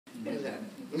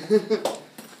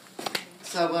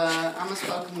So I'm a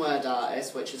spoken word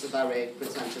artist, which is a very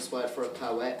pretentious word for a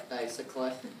poet,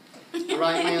 basically. I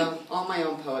write all my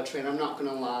own poetry, and I'm not going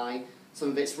to lie.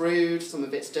 Some of it's rude, some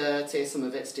of it's dirty, some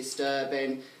of it's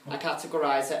disturbing. I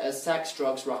categorise it as sex,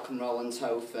 drugs, rock and roll and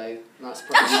tofu. And that's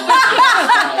pretty much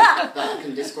that I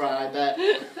can describe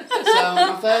it. So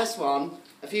my first one,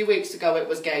 a few weeks ago it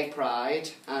was Gay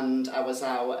Pride, and I was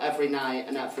out every night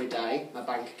and every day. My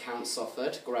bank account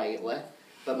suffered greatly,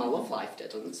 but my love life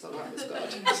didn't, so that was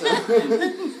good.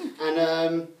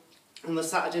 And on the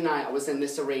Saturday night, I was in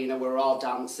this arena, we were all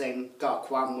dancing.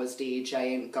 Gokwan was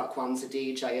DJing. Gokwan's a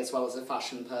DJ as well as a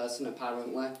fashion person,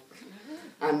 apparently.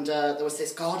 And there was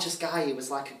this gorgeous guy, he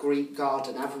was like a Greek god,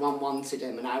 and everyone wanted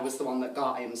him, and I was the one that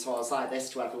got him, so I was like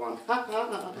this to everyone,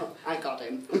 I got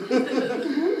him.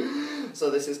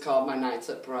 So this is called My Night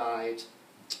at Pride.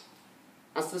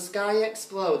 As the sky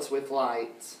explodes with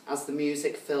light, as the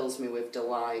music fills me with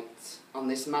delight, on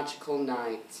this magical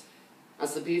night,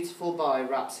 as the beautiful boy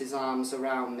wraps his arms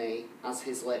around me, as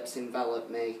his lips envelop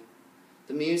me.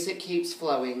 The music keeps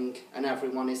flowing, and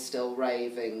everyone is still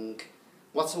raving.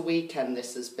 What a weekend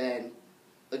this has been.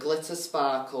 The glitter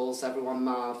sparkles, everyone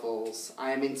marvels.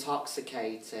 I am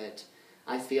intoxicated.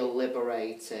 I feel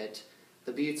liberated.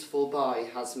 The beautiful boy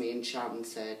has me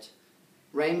enchanted.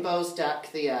 Rainbows deck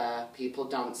the air, people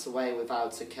dance away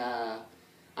without a care.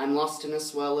 I'm lost in a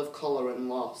swirl of colour and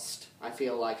lust. I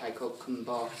feel like I could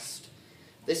combust.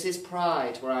 This is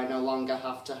pride, where I no longer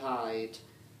have to hide.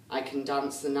 I can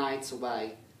dance the night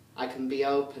away. I can be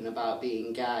open about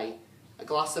being gay. A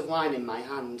glass of wine in my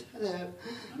hand. Hello.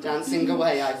 Dancing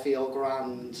away, I feel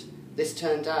grand. This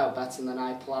turned out better than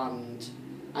I planned.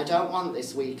 I don't want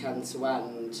this weekend to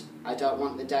end. I don't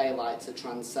want the daylight to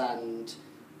transcend.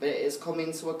 But it is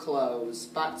coming to a close.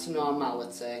 Back to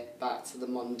normality, back to the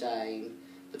mundane.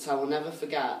 But I will never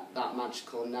forget that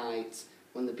magical night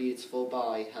when the beautiful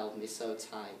boy held me so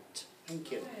tight.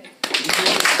 Thank you.